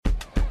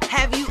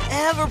Have you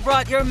ever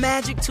brought your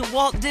magic to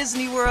Walt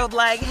Disney World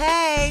like,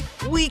 hey,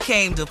 we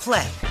came to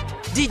play?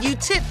 Did you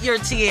tip your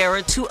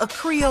tiara to a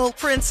Creole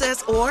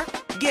princess or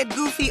get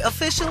goofy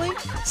officially?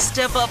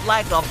 Step up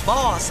like a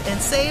boss and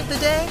save the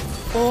day?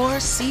 Or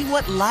see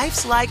what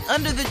life's like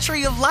under the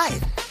tree of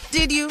life?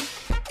 Did you?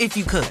 If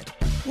you could.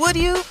 Would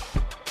you?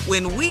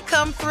 When we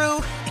come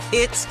through,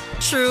 it's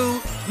true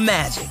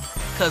magic.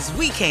 'Cause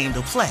we came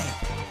to play.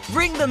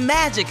 Bring the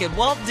magic at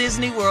Walt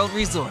Disney World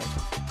Resort.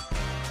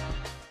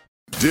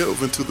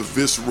 Delve into the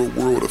visceral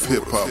world of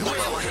hip-hop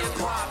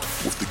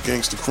with the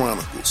Gangsta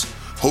Chronicles,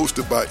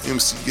 hosted by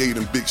MC Gate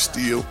and Big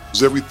Steel.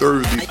 Every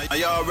Thursday, a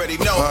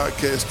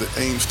podcast that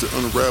aims to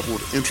unravel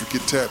the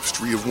intricate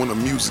tapestry of one of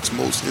music's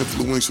most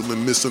influential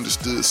and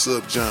misunderstood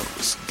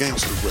subgenres,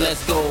 gangsta rap.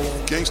 Let's go.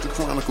 Gangsta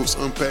Chronicles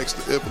unpacks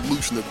the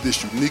evolution of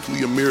this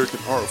uniquely American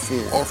art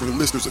form, offering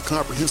listeners a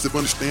comprehensive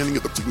understanding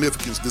of the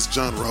significance this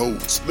genre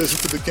holds. Listen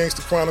to the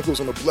Gangsta Chronicles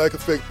on the Black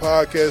Effect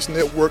Podcast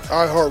Network,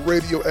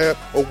 iHeartRadio app,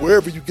 or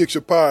wherever you get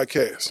your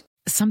podcasts.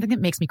 Something that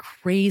makes me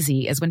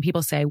crazy is when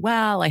people say,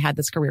 well, I had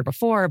this career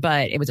before,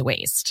 but it was a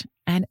waste.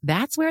 And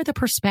that's where the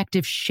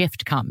perspective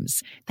shift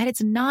comes, that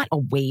it's not a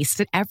waste,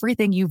 that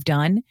everything you've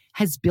done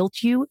has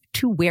built you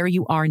to where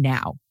you are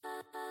now.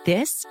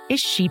 This is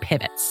She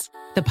Pivots,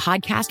 the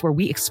podcast where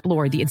we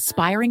explore the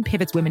inspiring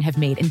pivots women have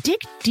made and dig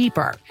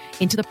deeper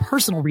into the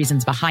personal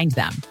reasons behind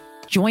them.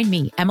 Join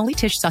me, Emily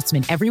Tish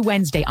Sussman, every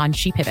Wednesday on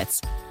She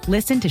Pivots.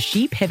 Listen to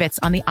She Pivots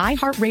on the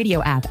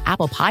iHeartRadio app,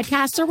 Apple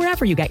Podcasts, or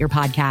wherever you get your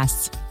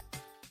podcasts.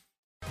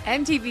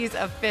 MTV's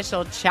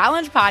official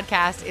Challenge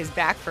podcast is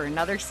back for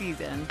another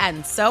season.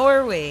 And so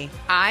are we.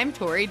 I'm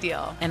Tori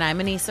Deal. And I'm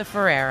Anissa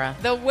Ferreira.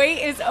 The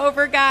wait is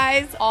over,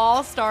 guys.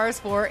 All Stars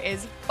 4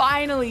 is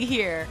finally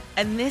here.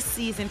 And this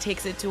season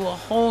takes it to a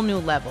whole new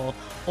level.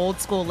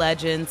 Old school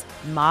legends,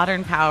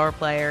 modern power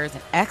players,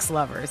 and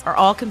ex-lovers are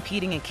all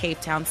competing in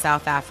Cape Town,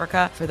 South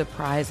Africa for the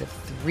prize of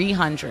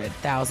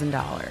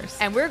 $300,000.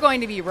 And we're going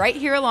to be right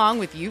here along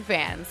with you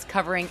fans,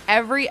 covering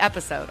every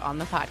episode on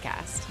the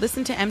podcast.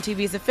 Listen to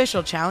MTV's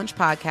official Challenge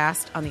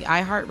podcast on the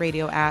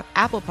iHeartRadio app,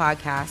 Apple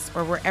Podcasts,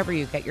 or wherever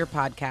you get your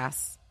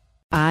podcasts.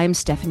 I'm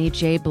Stephanie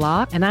J.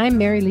 Block. And I'm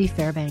Mary Lee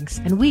Fairbanks.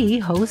 And we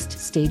host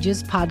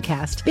Stages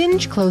Podcast.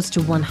 Binge close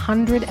to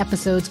 100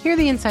 episodes. Hear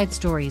the inside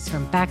stories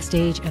from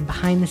backstage and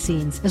behind the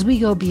scenes as we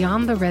go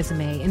beyond the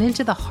resume and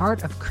into the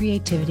heart of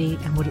creativity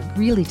and what it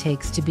really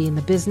takes to be in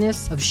the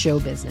business of show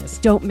business.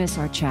 Don't miss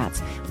our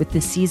chats with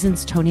this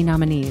season's Tony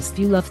nominees. If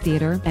you love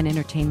theater and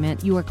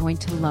entertainment, you are going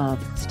to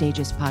love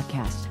Stages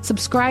Podcast.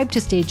 Subscribe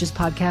to Stages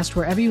Podcast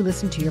wherever you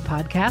listen to your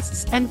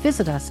podcasts and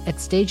visit us at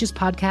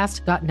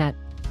stagespodcast.net.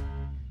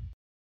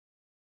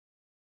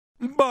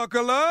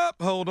 Buckle up.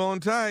 Hold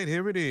on tight.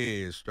 Here it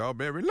is.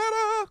 Strawberry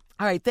letter.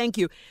 All right, thank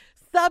you.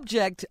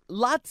 Subject,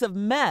 lots of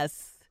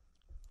mess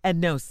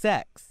and no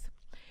sex.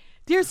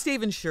 Dear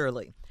Stephen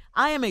Shirley,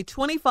 I am a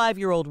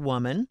 25-year-old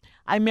woman.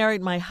 I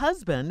married my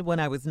husband when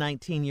I was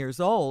 19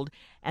 years old,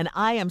 and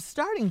I am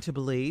starting to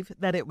believe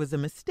that it was a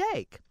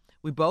mistake.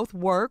 We both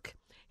work.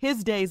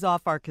 His days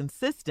off are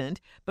consistent,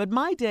 but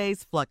my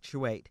days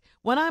fluctuate.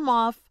 When I'm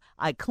off,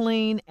 I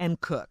clean and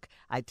cook.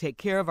 I take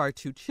care of our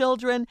 2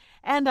 children,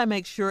 and I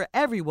make sure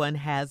everyone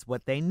has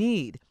what they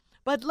need.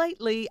 But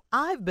lately,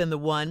 I've been the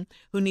one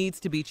who needs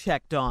to be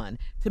checked on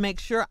to make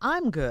sure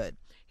I'm good.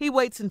 He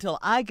waits until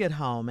I get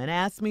home and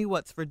asks me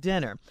what's for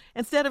dinner,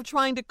 instead of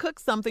trying to cook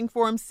something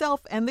for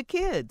himself and the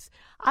kids.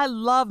 I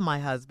love my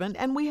husband,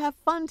 and we have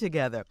fun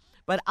together,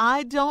 but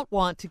I don't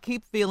want to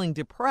keep feeling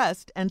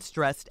depressed and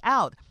stressed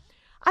out.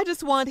 I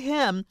just want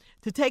him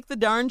to take the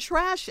darn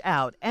trash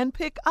out and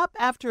pick up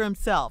after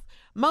himself.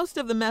 Most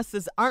of the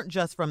messes aren't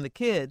just from the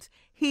kids.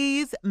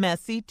 He's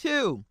messy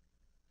too.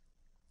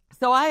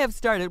 So I have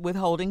started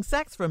withholding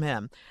sex from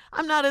him.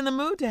 I'm not in the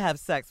mood to have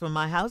sex when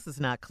my house is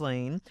not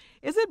clean.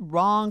 Is it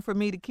wrong for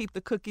me to keep the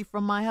cookie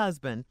from my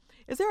husband?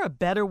 Is there a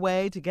better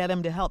way to get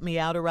him to help me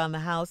out around the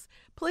house?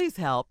 Please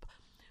help.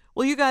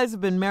 Well, you guys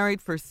have been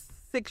married for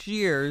 6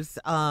 years.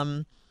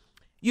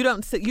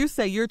 You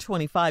say you're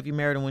 25, you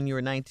married him when you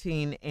were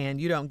 19, and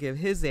you don't give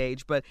his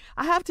age. But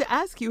I have to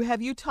ask you, have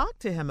you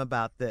talked to him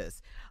about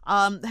this?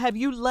 Have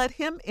you let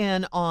him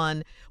in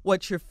on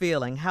what you're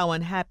feeling, how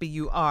unhappy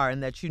you are,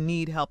 and that you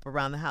need help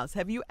around the house?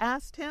 Have you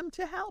asked him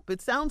to help?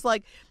 It sounds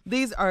like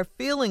these are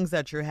feelings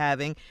that you're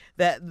having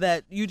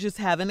that you just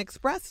haven't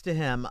expressed to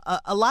him.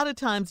 A lot of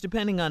times,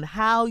 depending on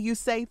how you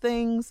say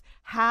things,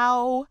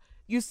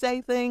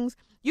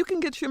 you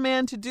can get your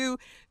man to do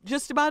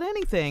just about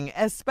anything,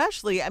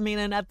 especially,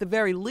 and at the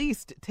very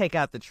least, take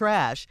out the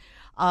trash.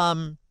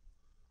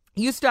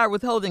 You start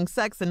withholding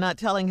sex and not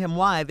telling him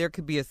why, there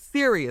could be a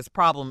serious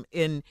problem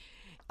in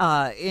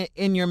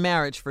your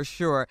marriage for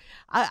sure.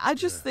 I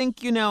just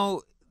think,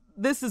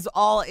 this is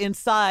all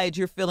inside.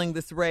 You're feeling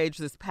this rage,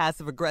 this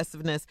passive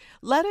aggressiveness.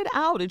 Let it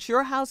out. It's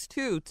your house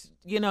too.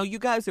 You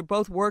guys are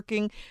both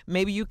working.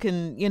 Maybe you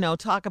can,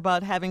 talk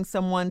about having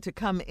someone to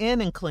come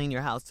in and clean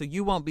your house so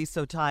you won't be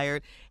so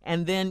tired.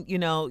 And then,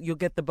 you'll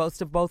get the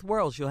best of both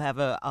worlds. You'll have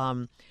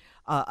a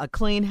a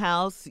clean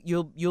house.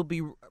 You'll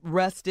be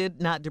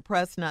rested, not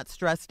depressed, not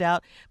stressed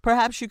out.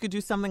 Perhaps you could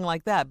do something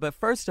like that. But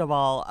first of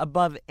all,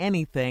 above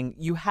anything,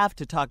 you have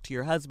to talk to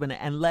your husband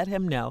and let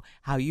him know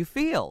how you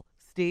feel.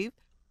 Steve?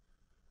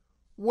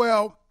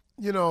 Well,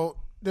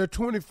 they're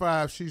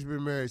 25. She's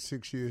been married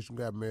 6 years and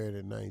got married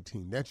at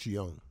 19. That's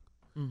young.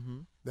 Mm-hmm.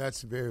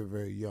 That's very,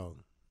 very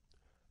young.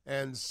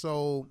 And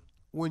so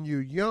when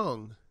you're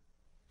young,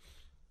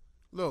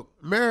 look,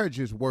 marriage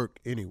is work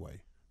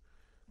anyway.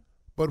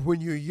 But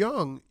when you're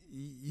young,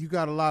 you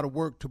got a lot of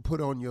work to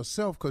put on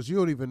yourself because you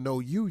don't even know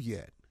you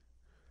yet.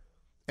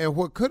 And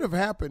what could have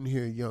happened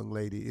here, young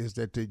lady, is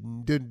that the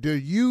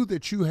you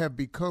that you have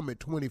become at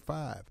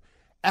 25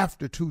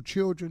 after 2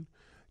 children,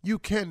 you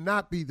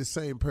cannot be the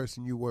same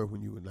person you were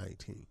when you were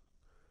 19.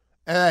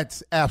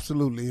 That's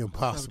absolutely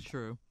impossible. So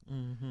true.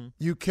 Mm-hmm.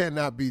 You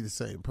cannot be the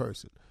same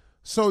person.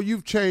 So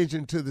you've changed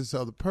into this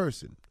other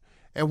person.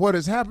 And what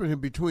has happened in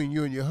between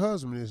you and your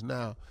husband is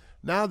now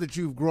that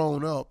you've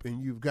grown up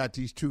and you've got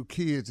these 2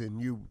 kids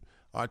and you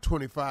are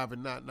 25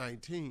 and not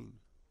 19,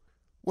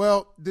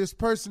 well, this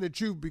person that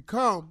you've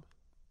become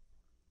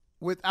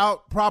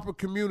without proper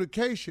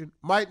communication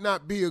might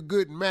not be a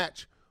good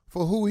match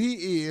for who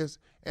he is.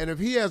 And if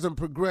he hasn't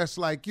progressed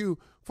like you,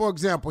 for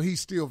example,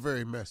 he's still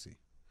very messy.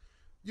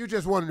 You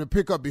just want him to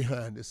pick up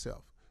behind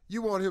himself.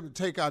 You want him to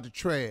take out the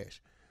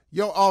trash.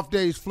 Your off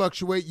days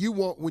fluctuate. You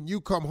want when you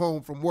come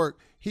home from work,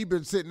 he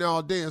been sitting there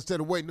all day instead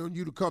of waiting on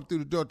you to come through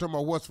the door talking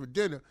about what's for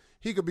dinner.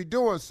 He could be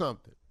doing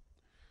something.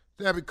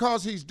 Now,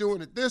 because he's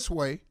doing it this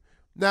way,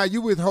 now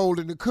you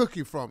withholding the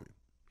cookie from him.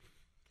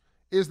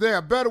 Is there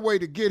a better way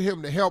to get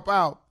him to help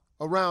out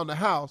around the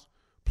house?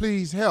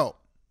 Please help.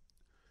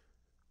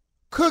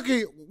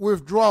 Cookie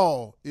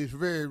withdrawal is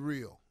very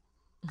real.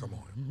 Come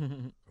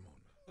on.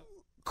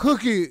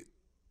 Cookie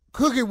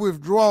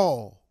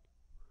withdrawal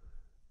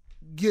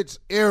gets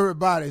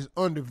everybody's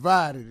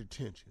undivided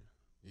attention.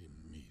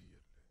 Immediately.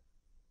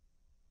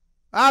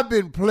 I've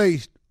been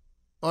placed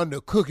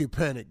under cookie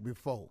panic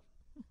before.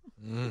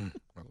 I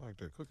like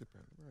that cookie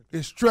panic. Right.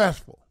 It's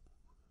stressful.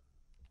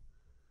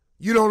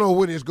 You don't know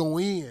when it's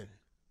going to end.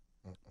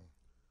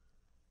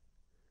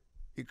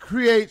 It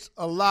creates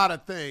a lot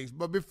of things.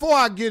 But before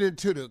I get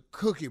into the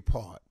cookie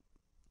part,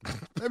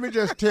 let me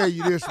just tell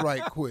you this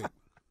right quick.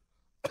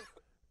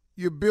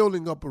 You're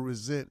building up a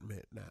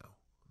resentment now.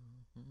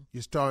 Mm-hmm.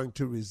 You're starting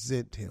to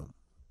resent him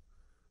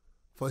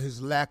for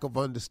his lack of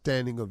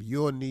understanding of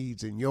your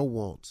needs and your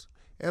wants.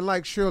 And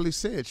like Shirley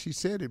said, she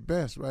said it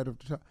best right up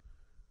the top.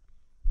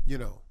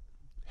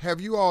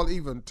 Have you all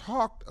even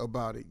talked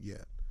about it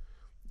yet?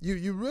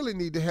 You really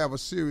need to have a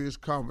serious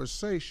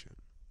conversation.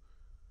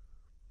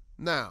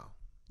 Now,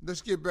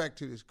 let's get back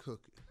to this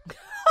cookie.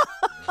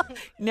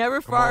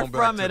 Never far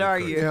from it, are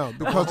you? Yeah,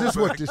 because this is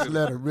what this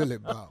letter really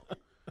about.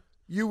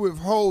 You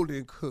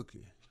withholding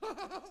cookie.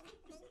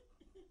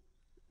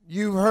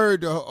 You've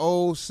heard the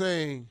old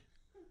saying,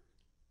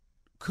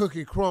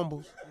 cookie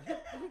crumbles.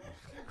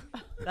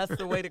 That's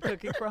the way the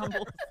cookie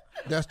crumbles.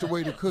 That's the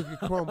way the cookie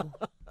crumbles.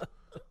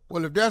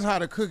 Well, if that's how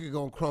the cookie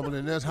gonna crumble,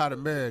 then that's how the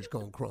marriage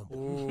gonna crumble.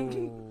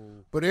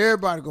 Ooh. But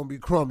everybody gonna be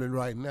crumbling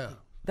right now.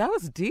 That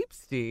was deep,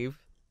 Steve.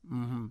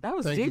 Mm-hmm. That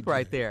was deep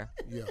right there.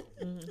 Yeah.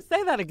 Mm-hmm.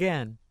 Say that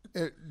again.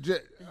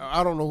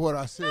 I don't know what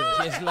I said.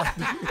 Just like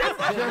the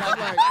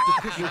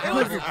cookie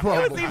It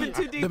crumble. was even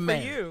too deep for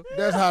you.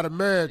 That's how the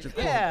marriage will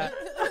crumble. Yeah.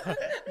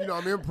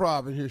 I'm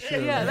improv here,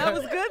 Shirley. Yeah, that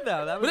was good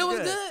though. That was But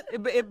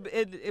it was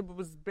good. It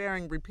was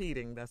bearing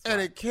repeating. That's and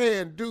right. it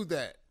can do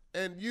that,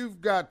 and you've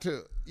got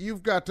to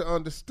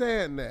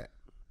understand that,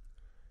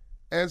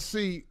 and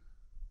see.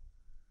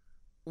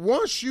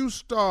 Once you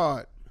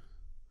start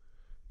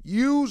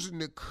using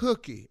the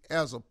cookie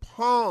as a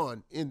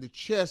pawn in the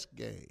chess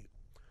game,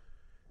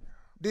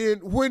 then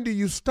when do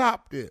you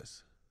stop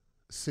this?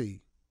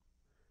 See,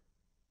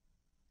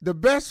 the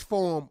best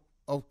form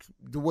of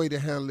the way to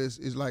handle this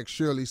is, like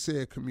Shirley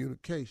said,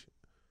 communication.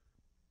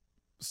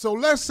 So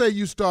let's say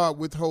you start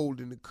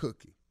withholding the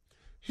cookie.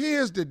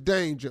 Here's the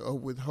danger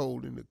of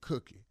withholding the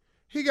cookie.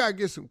 He got to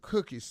get some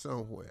cookies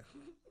somewhere.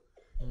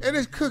 And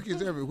there's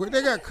cookies everywhere.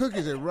 They got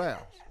cookies at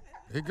Ralph's.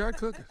 They got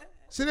cookies.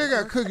 See, they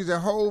got cookies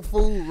at Whole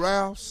Foods,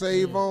 Ralph's,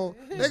 Save On.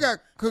 They got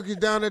cookies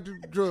down at the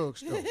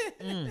drugstore.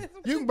 You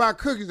can buy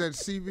cookies at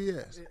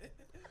CVS.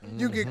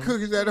 You can get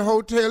cookies at the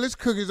hotel. It's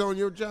cookies on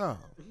your job.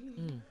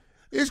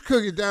 It's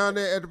cookies down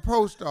there at the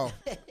post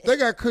office. They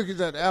got cookies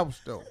at the Apple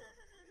Store.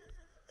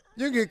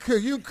 You can get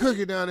cookies. You can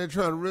cookie down there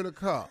trying to rent a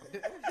car.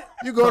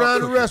 You go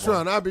down to the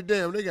restaurant. I'll be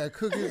damned. They got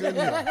cookies in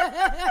here.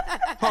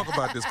 Talk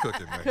about this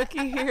cookie, man.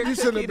 Cookie here, You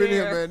shouldn't have been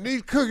here, man.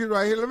 These cookies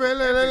right here.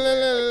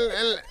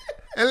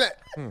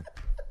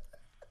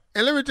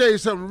 And let me tell you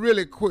something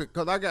really quick,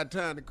 because I got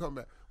time to come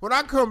back. When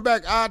I come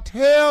back, I'll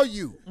tell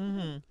you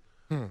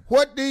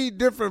what these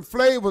different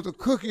flavors of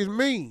cookies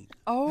mean.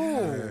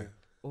 Oh.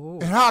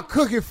 And how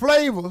cookie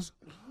flavors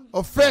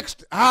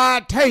affects how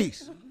it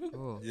tastes.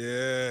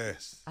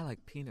 Yes. I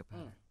like peanut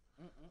butter.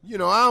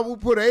 I will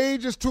put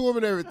ages to them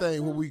and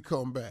everything when we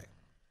come back.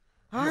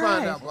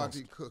 Find out about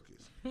these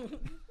cookies.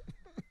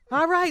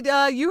 All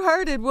right, you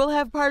heard it. We'll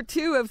have part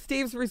 2 of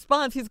Steve's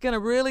response. He's going to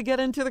really get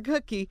into the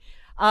cookie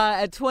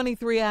at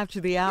 23 after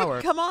the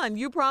hour. Come on,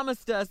 you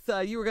promised us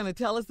you were going to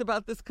tell us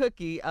about this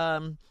cookie.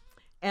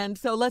 And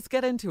so let's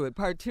get into it.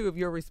 Part 2 of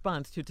your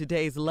response to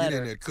today's letter.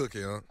 Get in that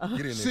cookie, huh?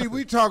 Get in that See, cookie.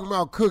 we talking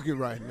about cookie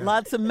right now.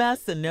 Lots of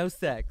mess and no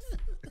sex.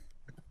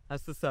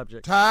 That's the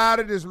subject.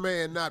 Tired of this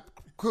man not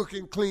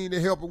cooking,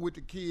 cleaning, helping with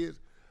the kids,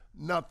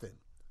 nothing.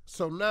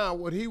 So now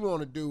what he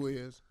want to do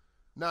is,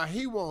 now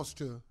he wants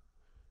to,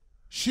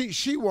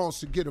 she wants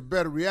to get a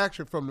better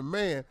reaction from the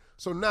man.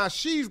 So now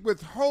she's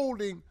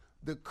withholding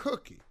the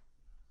cookie.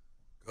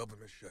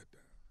 Government shutdown.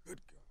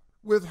 Good God.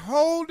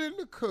 Withholding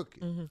the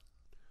cookie. Mm-hmm.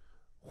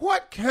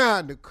 What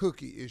kind of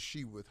cookie is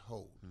she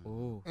withholding?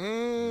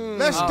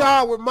 Let's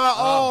start with my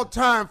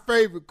all-time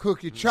favorite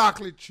cookie,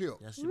 chocolate chip.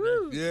 That's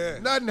the best. Yeah.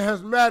 Nothing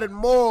has mattered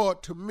more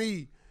to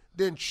me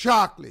than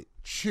chocolate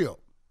chip.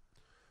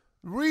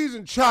 The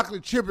reason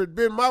chocolate chip has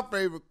been my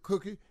favorite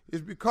cookie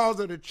is because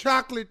of the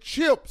chocolate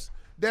chips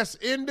that's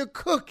in the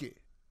cookie.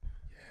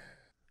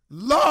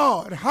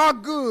 Lord, how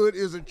good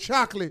is a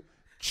chocolate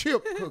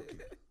chip cookie?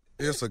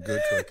 It's a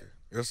good cookie.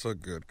 It's a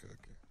good cookie.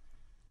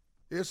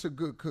 It's a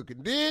good cookie.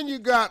 Then you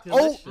got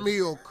Delicious.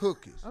 oatmeal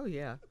cookies. Oh,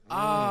 yeah.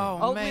 Oh,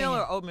 Oatmeal man.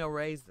 or oatmeal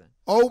raisin?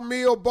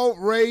 Oatmeal boat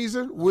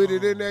raisin with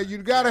it in there. You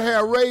got to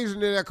have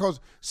raisin in there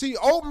because, see,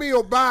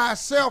 oatmeal by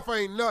itself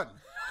ain't nothing.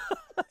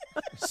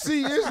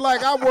 See, it's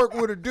like I work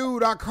with a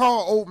dude I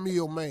call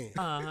Oatmeal Man.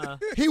 Uh-huh.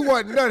 He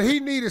wasn't nothing. He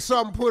needed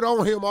something put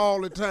on him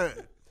all the time.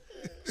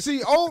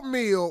 See,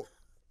 Oatmeal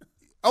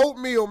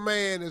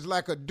Man is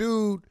like a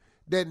dude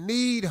that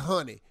need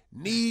honey,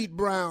 need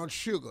brown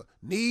sugar,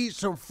 need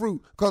some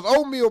fruit. Because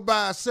oatmeal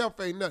by itself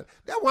ain't nothing.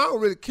 That's why I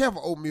don't really care for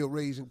oatmeal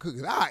raisin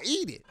cookies. I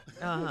eat it.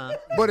 Uh-huh.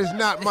 But it's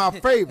not my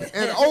favorite.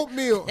 And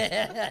oatmeal,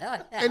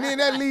 and then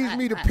that leads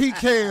me to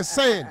pecan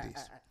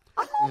sandies,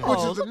 which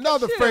is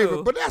another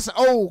favorite. But that's an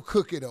old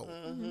cookie, though,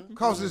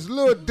 because it's a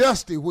little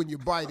dusty when you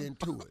bite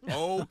into it.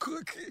 Old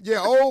cookie?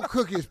 Yeah, old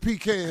cookie is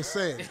pecan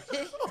sandies.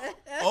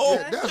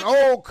 Yeah, that's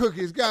old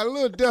cookie. It's got a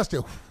little dusty,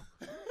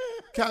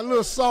 got a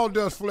little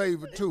sawdust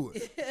flavor to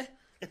it.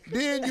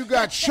 Then you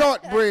got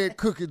shortbread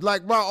cookies,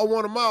 like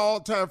one of my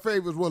all-time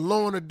favorites was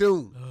Lorna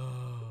Doone.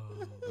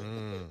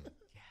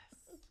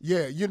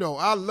 Yeah, you know,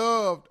 I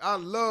loved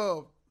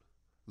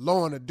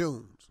Lorna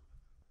Doones.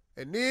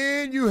 And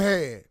then you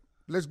had,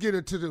 let's get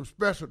into them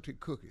specialty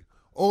cookies,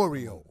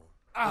 Oreo.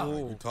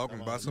 We're talking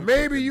about some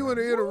Maybe cookie you now. in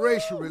an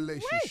interracial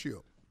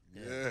relationship.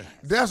 Yeah.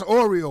 That's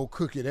Oreo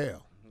cookie there.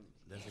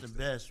 That's the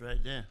best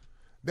right there.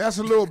 That's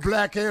a little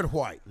black and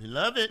white. We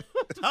love it.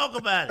 Talk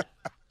about it.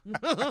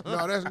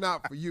 No, that's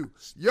not for you.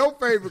 Your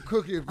favorite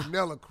cookie is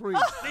vanilla cream.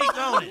 Speak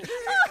on it.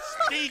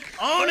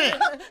 Speak on it.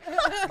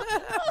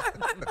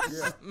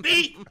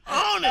 Speak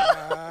on it.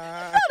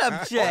 Shut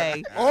up,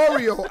 Jay.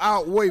 Oreo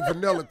outweigh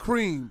vanilla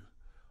cream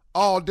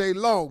all day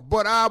long.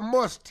 But I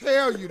must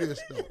tell you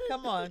this, though.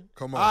 Come on.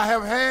 Come on. I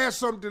have had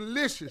some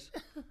delicious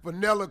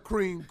vanilla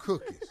cream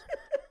cookies.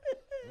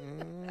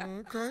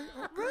 Okay.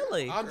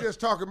 Really? I'm just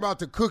talking about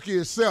the cookie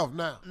itself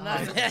now.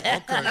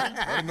 Okay.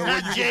 I didn't know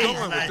where you were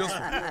going with this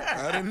one.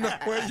 I didn't know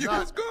where you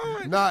was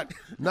going.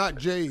 Not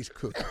Jay's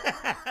cookie.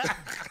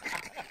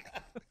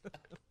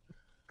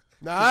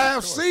 Now, I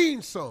have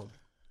seen some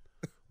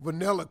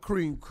vanilla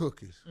cream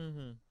cookies.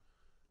 Mm-hmm.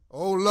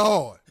 Oh,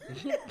 Lord.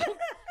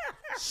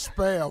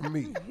 Spare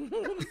me.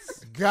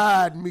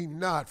 Guide me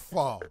not,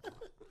 Father,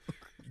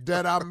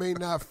 that I may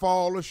not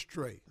fall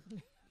astray.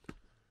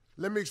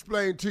 Let me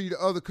explain to you the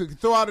other cookie.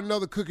 Throw out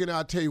another cookie and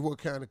I'll tell you what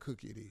kind of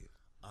cookie it is.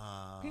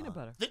 Peanut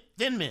butter.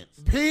 Thin Mints.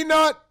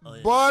 Peanut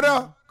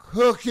butter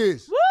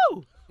cookies.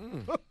 Woo!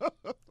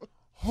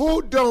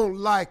 Who don't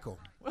like them?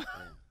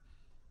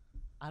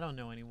 I don't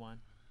know anyone.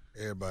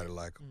 Everybody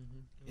like them.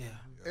 Yeah.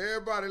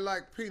 Everybody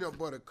like peanut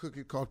butter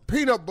cookies because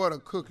peanut butter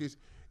cookies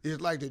is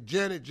like the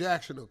Janet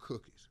Jackson of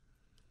cookies.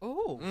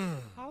 Oh,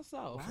 how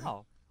so?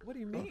 Wow. What do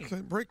you mean?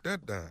 Okay, break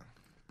that down.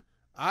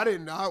 I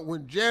didn't know.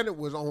 When Janet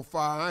was on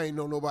fire, I ain't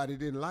know nobody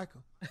didn't like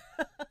her.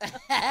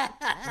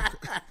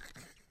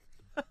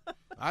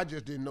 I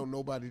just didn't know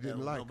nobody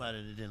didn't like her.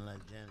 Nobody that didn't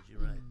like Janet,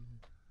 you're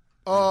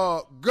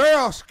right.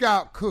 Girl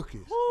Scout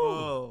cookies.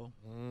 Oh.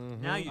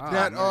 Now you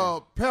That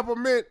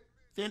peppermint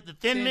The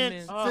Thin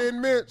Mints.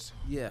 Thin Mints.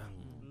 Yeah.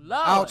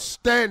 Lord.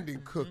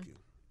 Outstanding cookie.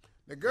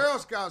 The Girl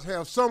Scouts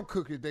have some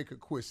cookies they could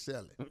quit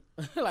selling.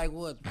 Like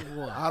what?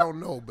 I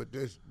don't know, but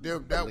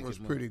that one's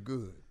pretty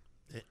good.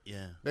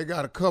 Yeah. They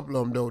got a couple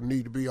of them, though,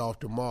 need to be off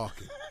the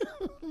market.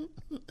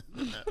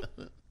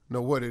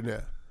 No, what in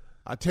there?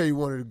 I tell you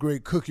one of the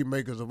great cookie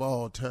makers of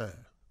all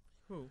time.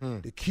 Who?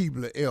 The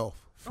Keebler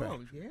Elf factory.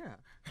 Oh,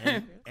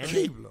 yeah. And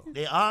Keebler.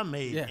 they are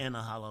made in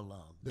a hollow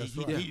log. That's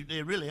They- right.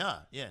 They really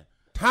are, yeah.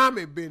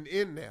 Tommy been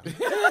in there.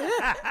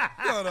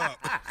 Shut up.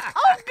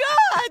 Oh,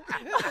 God.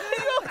 You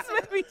almost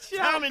made me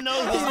shout. Tommy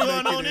knows what's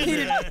going on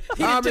in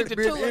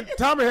there.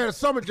 Tommy had a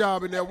summer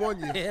job in there one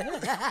year.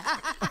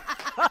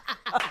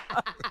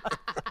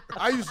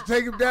 I used to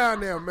take him down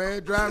there,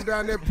 man. Drive him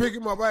down there, pick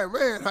him up. Hey,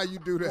 man, how you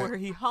do that? Where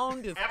he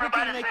honed his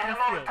Everybody cookie say making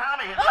hello to skills.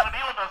 Tommy. He's going to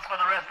be with us for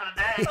the rest of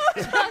the day.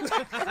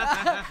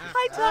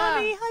 Hi,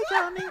 Tommy. Hi,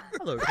 Tommy.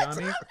 Hello,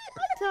 Tommy.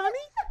 Hi,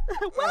 Tommy.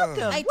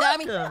 Welcome. Hey,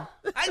 Tommy. Welcome.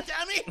 Hi,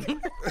 Tommy.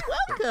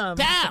 Welcome.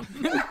 Tom.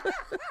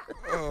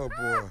 Oh,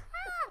 boy.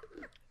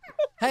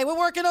 Hey, we're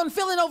working on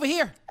filling over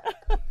here.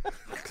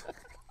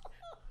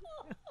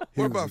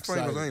 What about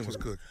Famous Amos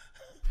cookies?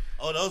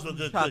 Oh, those were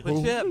good Chocolate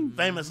cookies. chip.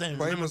 Famous Amos.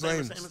 Famous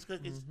Remember Amos.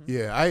 cookies?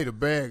 Yeah, I ate a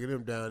bag of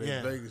them down Yeah.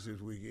 in Vegas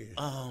this weekend.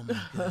 Oh, my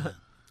God.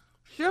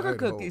 Sugar Right,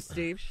 cookies,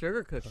 Steve.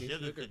 Sugar cookies.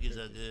 Sugar cookies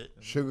are good.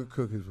 Sugar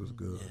cookies was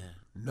good.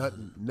 Yeah.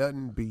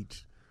 Nothing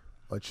beats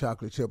a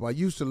chocolate chip. I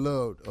used to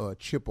love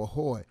Chip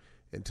Ahoy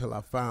until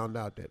I found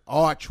out that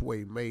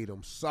Archway made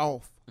them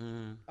soft.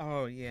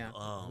 Oh, yeah.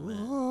 Oh, man.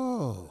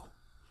 Oh.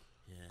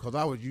 Because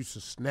I was used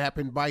to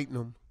snapping, biting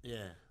them.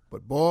 Yeah.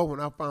 But, boy, when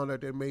I found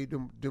out they made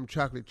them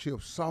chocolate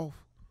chips soft.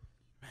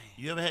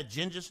 You ever had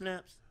ginger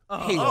snaps? Oh,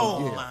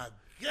 Oh, yeah. my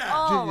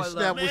God. Ginger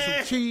snap with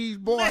some cheese,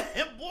 boy. Man,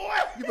 boy.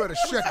 You better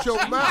shut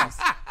your mouth.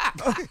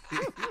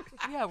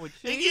 Yeah, with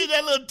They cheese. give you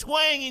that little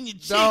twang in your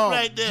cheek Dog,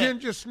 right there.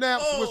 ginger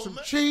snaps with some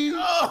man. cheese.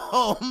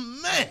 Oh,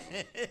 man.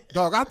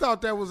 Dog, I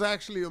thought that was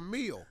actually a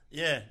meal.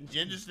 Yeah,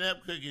 ginger snap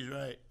cookies,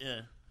 right?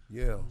 Yeah.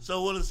 Yeah.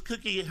 So will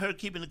her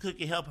keeping the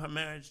cookie help her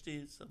marriage,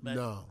 Steve?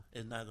 No.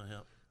 It's not going to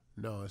help.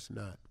 No, it's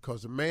not.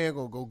 Because the man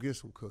going to go get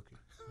some cookies.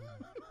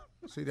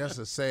 See, that's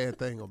a sad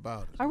thing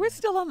about it. Are we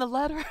still on the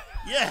letter?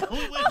 Yeah.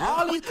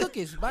 All these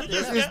cookies.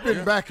 It's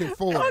been back and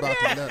forth about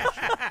the letters.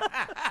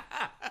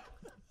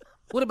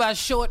 What about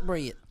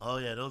shortbread? Oh,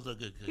 yeah, those are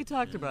good cookies. He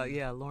talked about,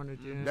 Lorna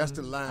Doone. That's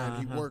the line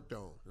he worked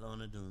on.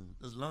 Lorna Doone.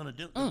 Does Lorna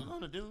Doone?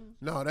 Lorna Doone?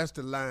 No, that's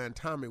the line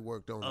Tommy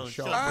worked on. Oh, The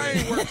shortbread. I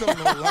shortbread. ain't worked on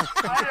no line.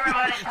 All right,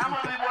 everybody. Tom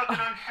will be working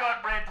on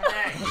shortbread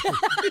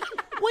today.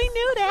 We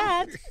knew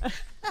that.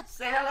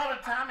 Say hello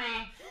to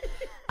Tommy.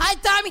 Hi,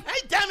 Tommy.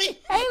 Hey, Tommy.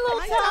 Hey,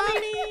 little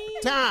Tommy.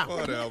 Tom.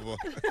 Whatever.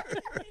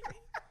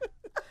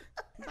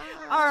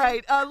 All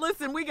right,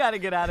 listen, we got to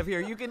get out of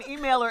here. You can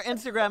email or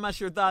Instagram us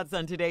your thoughts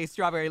on today's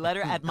Strawberry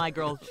Letter at My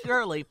Girl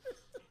Shirley.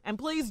 And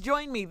please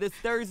join me this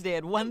Thursday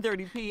at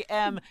 1:30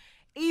 p.m.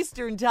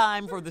 Eastern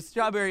Time for the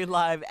Strawberry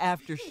Live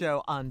After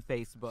Show on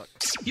Facebook.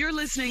 You're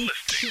listening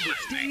to the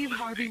Steve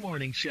Harvey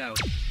Morning Show.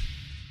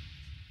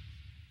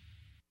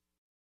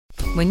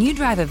 When you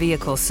drive a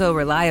vehicle so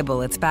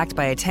reliable it's backed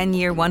by a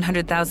 10-year,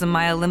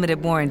 100,000-mile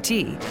limited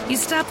warranty, you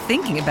stop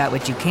thinking about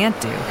what you can't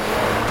do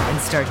and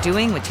start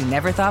doing what you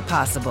never thought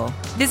possible.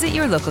 Visit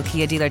your local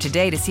Kia dealer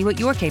today to see what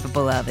you're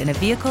capable of in a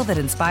vehicle that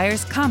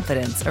inspires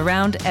confidence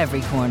around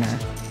every corner.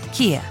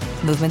 Kia,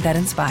 movement that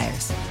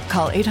inspires.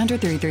 Call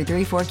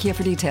 800-333-4KIA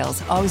for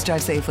details. Always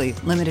drive safely.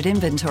 Limited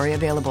inventory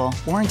available.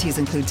 Warranties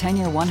include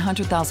 10-year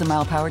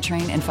 100,000-mile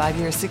powertrain and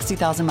 5-year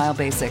 60,000-mile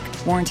basic.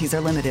 Warranties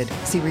are limited.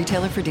 See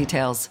retailer for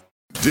details.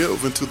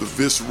 Delve into the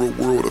visceral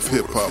world of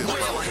hip-hop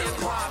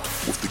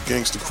with the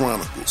Gangster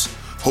Chronicles,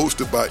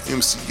 hosted by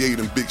MC Gate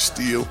and Big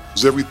Steel.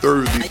 Every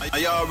Thursday,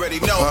 I already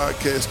know. A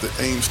podcast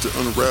that aims to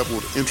unravel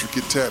the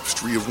intricate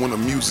tapestry of one of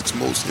music's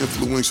most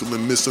influential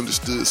and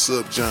misunderstood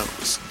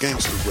subgenres,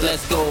 gangster rap.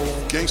 Let's go.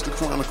 Gangster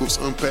Chronicles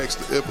unpacks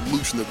the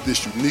evolution of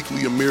this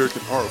uniquely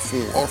American art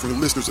form, offering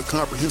listeners a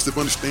comprehensive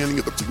understanding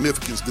of the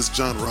significance this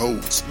genre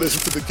holds.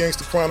 Listen to the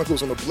Gangster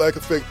Chronicles on the Black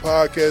Effect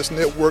Podcast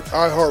Network,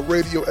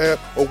 iHeartRadio app,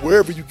 or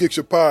wherever you get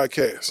your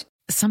podcasts.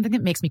 Something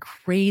that makes me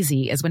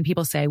crazy is when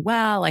people say,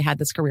 well, I had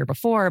this career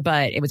before,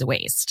 but it was a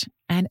waste.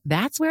 And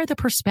that's where the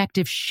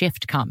perspective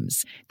shift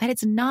comes, that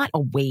it's not a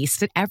waste,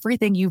 that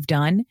everything you've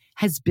done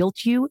has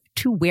built you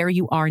to where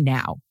you are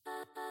now.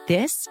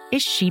 This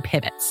is She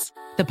Pivots,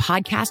 the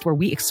podcast where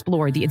we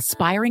explore the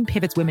inspiring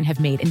pivots women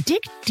have made and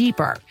dig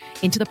deeper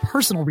into the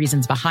personal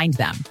reasons behind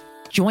them.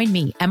 Join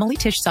me, Emily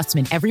Tish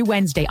Sussman, every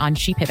Wednesday on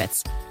She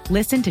Pivots.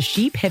 Listen to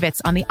She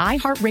Pivots on the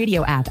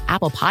iHeartRadio app,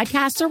 Apple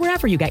Podcasts, or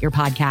wherever you get your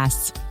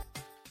podcasts.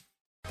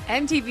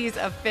 MTV's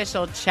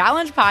official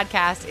Challenge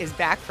podcast is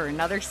back for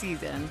another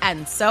season.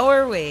 And so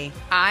are we.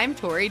 I'm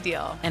Tori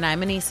Deal. And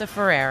I'm Anissa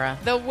Ferreira.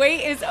 The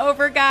wait is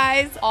over,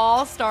 guys.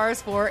 All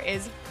Stars 4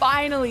 is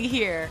finally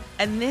here.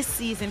 And this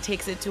season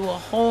takes it to a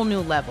whole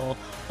new level.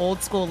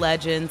 Old school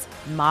legends,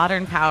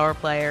 modern power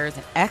players,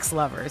 and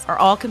ex-lovers are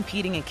all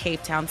competing in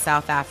Cape Town,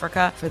 South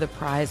Africa for the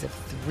prize of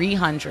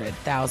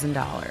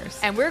 $300,000.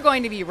 And we're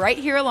going to be right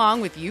here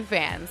along with you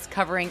fans,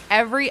 covering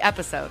every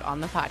episode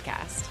on the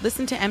podcast.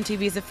 Listen to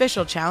MTV's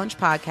official Challenge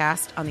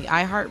podcast on the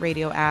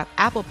iHeartRadio app,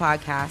 Apple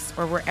Podcasts,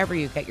 or wherever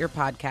you get your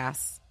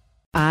podcasts.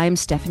 I'm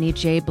Stephanie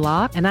J.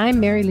 Block. And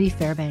I'm Mary Lee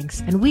Fairbanks.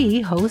 And we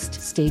host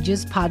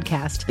Stages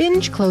Podcast.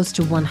 Binge close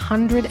to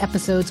 100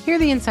 episodes. Hear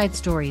the inside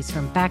stories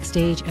from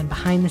backstage and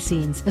behind the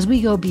scenes as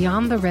we go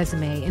beyond the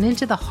resume and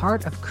into the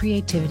heart of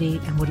creativity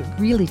and what it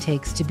really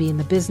takes to be in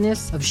the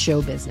business of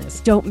show business.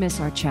 Don't miss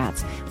our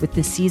chats with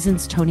this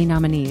season's Tony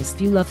nominees.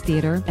 If you love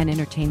theater and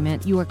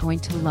entertainment, you are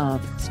going to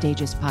love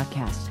Stages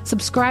Podcast.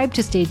 Subscribe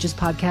to Stages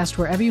Podcast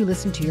wherever you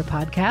listen to your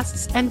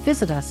podcasts and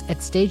visit us at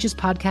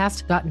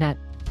stagespodcast.net.